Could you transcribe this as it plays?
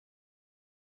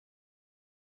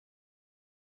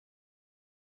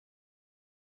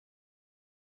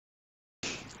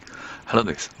Hello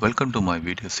guys, welcome to my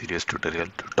video series tutorial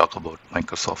to talk about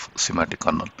Microsoft Semantic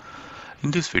Kernel.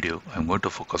 In this video, I'm going to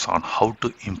focus on how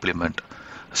to implement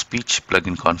a speech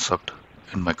plugin concept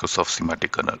in Microsoft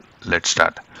Semantic Kernel. Let's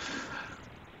start.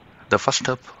 The first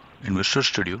step, in Visual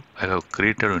Studio, I have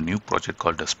created a new project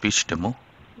called a speech demo.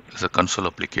 It's a console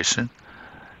application.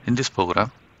 In this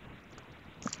program,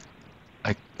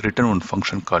 I written one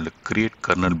function called create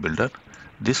kernel builder.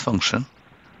 This function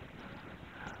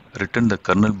return the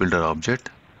kernel builder object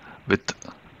with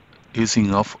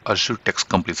using of Azure Text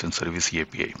Completion Service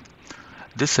API.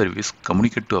 This service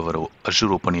communicates to our Azure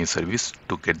OpenAI service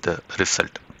to get the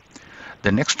result.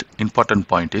 The next important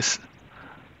point is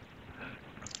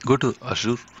go to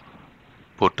Azure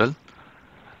portal.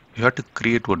 You have to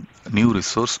create one new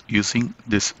resource using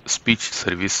this speech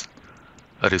service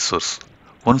resource.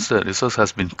 Once the resource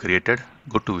has been created,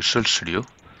 go to Visual Studio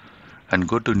and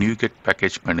go to NuGet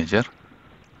Package Manager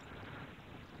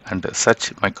and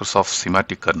search Microsoft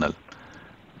Semantic Kernel.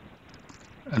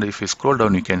 And if you scroll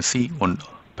down, you can see one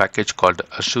package called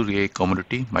Azure AI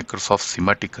Community Microsoft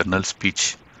Semantic Kernel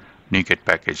Speech NuGet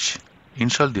package.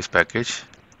 Install this package.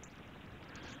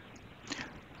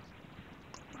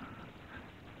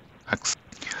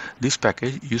 This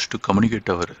package used to communicate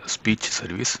our speech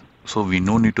service, so we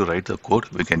no need to write the code.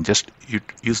 We can just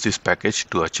use this package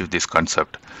to achieve this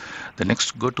concept. The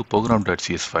next, go to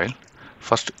program.cs file.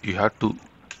 First, you have to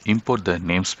import the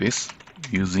namespace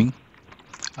using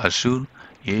Azure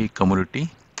AI Community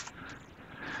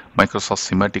Microsoft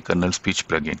Semantic Kernel Speech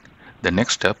plugin. The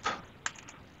next step,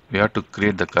 we have to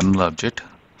create the kernel object.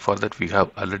 For that, we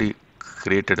have already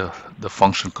created the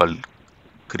function called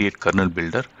create kernel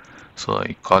builder. So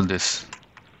I call this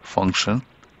function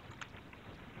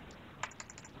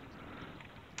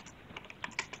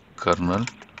kernel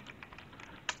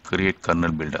create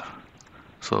kernel builder.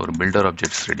 So our builder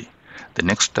object is ready. The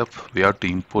next step, we have to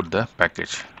import the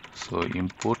package. So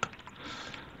import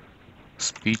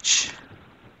speech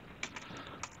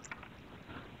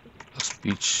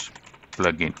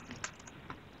plugin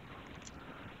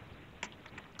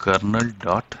kernel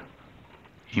dot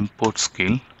import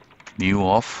skill new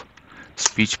of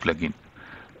speech plugin.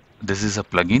 This is a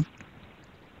plugin.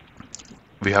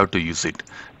 We have to use it.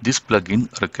 This plugin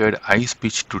required high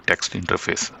speech to text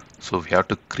interface. So we have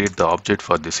to create the object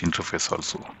for this interface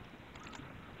also.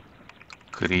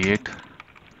 Create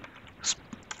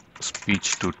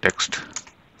speech to text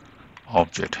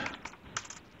object.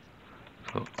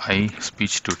 So I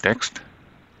speech to text,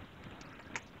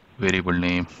 variable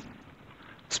name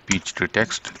speech to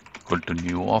text equal to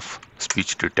new of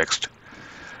speech to text.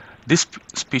 This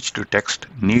speech to text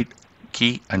need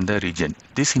key and the region.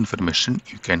 This information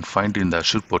you can find in the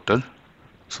Azure portal.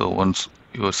 So once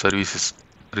your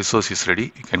resource is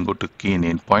ready, you can go to key and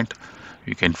endpoint.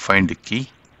 You can find the key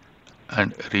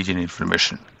and region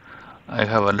information. I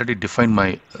have already defined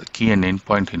my key and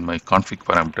endpoint in my config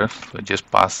parameter. So I just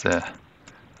pass the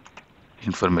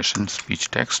information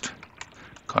speech text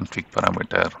config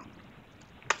parameter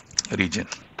region.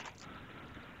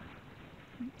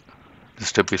 The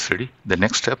step is ready. The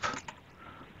next step,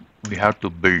 we have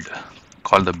to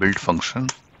call the build function.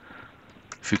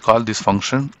 If you call this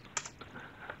function,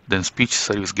 then speech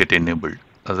service get enabled.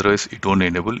 Otherwise it won't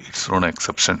enable, it's thrown an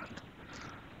exception.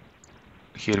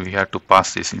 Here we have to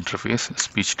pass this interface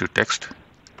speech to text.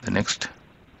 The next,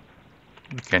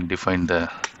 we can define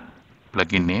the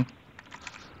plugin name.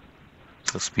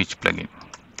 So speech plugin.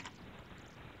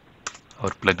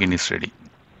 Our plugin is ready.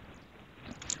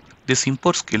 This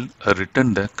import skill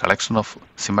return the collection of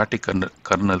semantic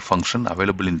kernel function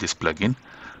available in this plugin.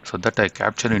 So that I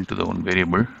capture into the one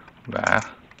variable where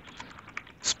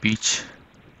speech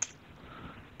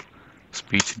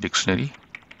dictionary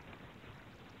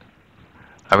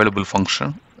available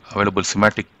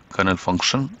semantic kernel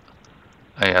function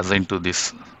I assign to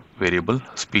this variable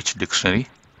speech dictionary.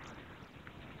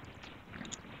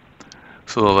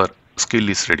 So our skill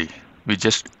is ready. We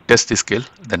just test the skill.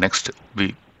 The next,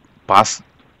 we pass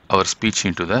our speech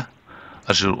into the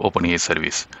Azure OpenAI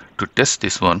service. To test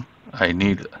this one, I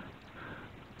need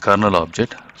kernel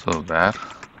object. So where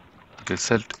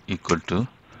result equal to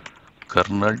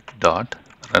kernel dot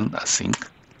run async.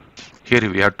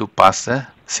 Here we have to pass the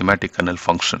semantic kernel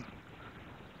function.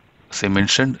 As I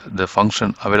mentioned, the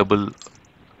function available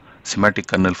semantic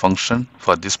kernel function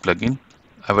for this plugin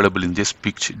available in this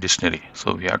speech dictionary.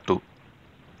 So we have to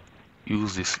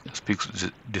use this speech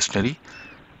dictionary.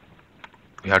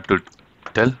 We have to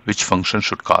tell which function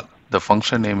should call. The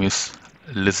function name is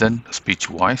listen speech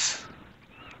voice.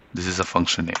 This is a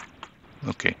function name.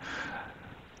 Okay.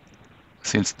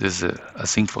 Since this is a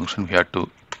async function, we have to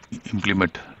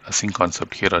implement a sync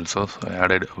concept here also. So I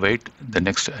added wait. The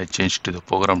next I changed to the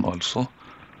program also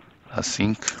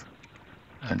async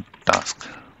and task.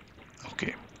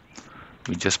 Okay,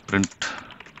 we just print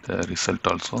the result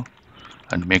also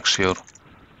and make sure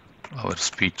our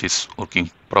speech is working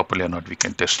properly or not. We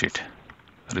can test it.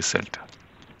 Result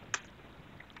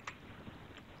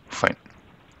fine.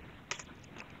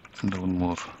 And one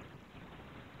more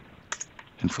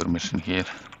information here,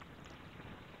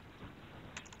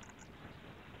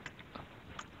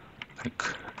 like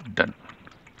done.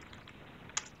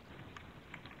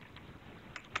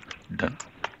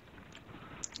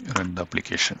 Run the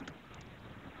application.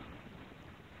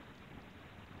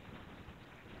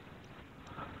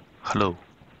 Hello.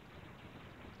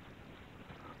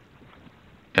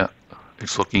 Yeah,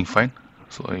 it's working fine.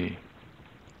 So I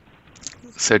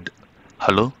said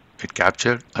hello, it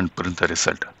captured and print the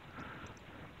result.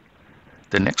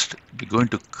 The next, we're going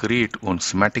to create one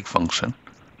semantic function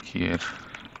here.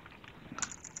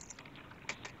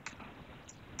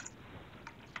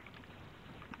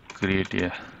 Create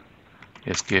a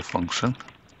SK function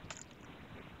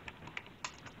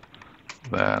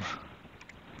where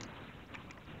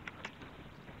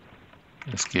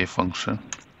SK function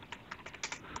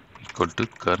equal to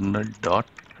kernel dot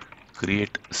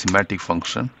create semantic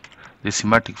function. This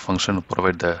semantic function will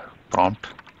provide the prompt,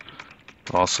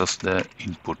 process the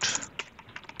input.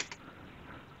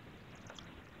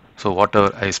 So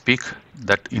whatever I speak,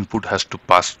 that input has to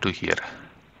pass to here.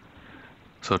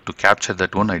 So to capture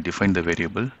that one, I define the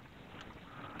variable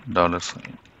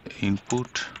 $sign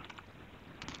input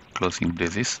closing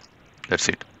braces. That's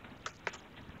it.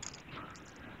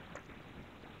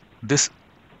 This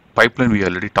pipeline we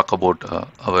already talked about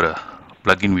our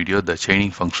plugin video, the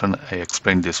chaining function. I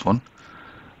explained this one,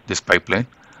 this pipeline.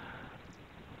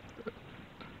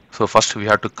 So first we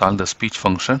have to call the speech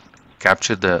function,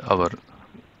 capture our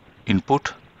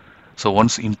input. So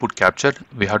once input captured,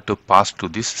 we have to pass to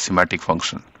this semantic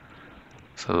function.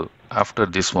 So after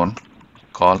this one,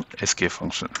 call SK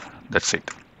function. That's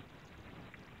it.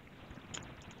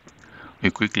 We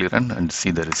quickly run and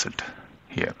see the result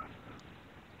here.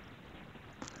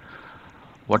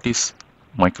 What is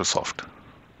Microsoft?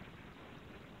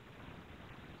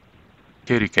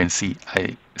 Here you can see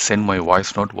I send my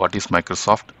voice note. What is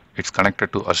Microsoft? It's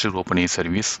connected to Azure OpenAI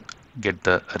service. Get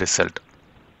the result.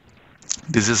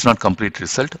 This is not complete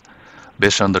result.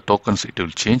 Based on the tokens, it will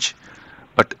change,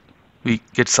 but we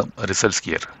get some results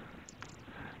here.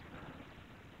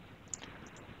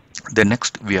 The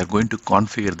next, we are going to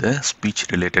configure the speech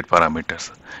related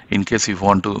parameters. In case you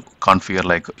want to configure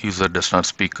like user does not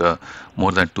speak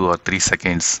more than 2 or 3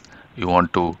 seconds, you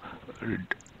want to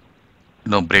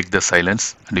break the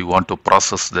silence and you want to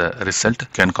process the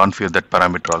result, can configure that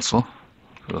parameter also.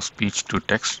 So speech to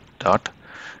text dot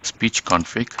speech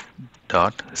config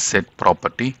dot set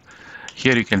property.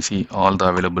 Here you can see all the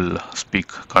available speak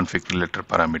config related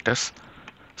parameters.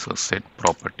 So set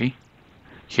property.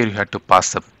 Here you have to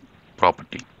pass the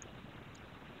property.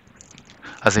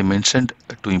 As I mentioned,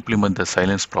 to implement the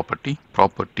silence property,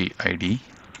 property ID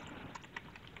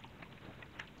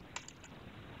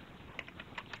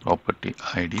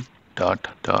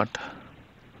dot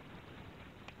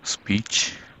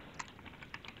speech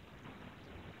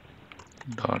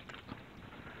dot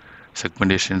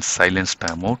segmentation silence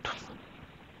timeout,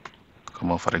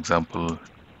 for example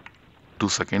 2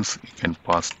 seconds, you can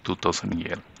pass 2000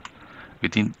 here.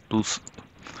 Within 2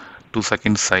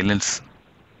 seconds silence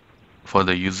for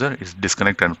the user is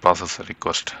disconnect and process a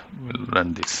request. We'll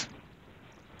run this.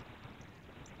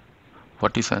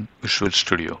 What is an Visual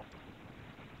Studio?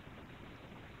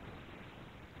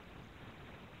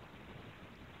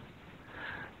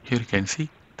 Here you can see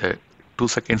the 2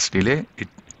 seconds delay, it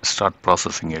start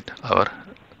processing it, our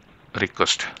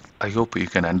request. I hope you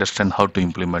can understand how to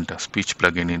implement a speech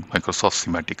plugin in Microsoft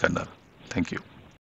Semantic Kernel. Thank you.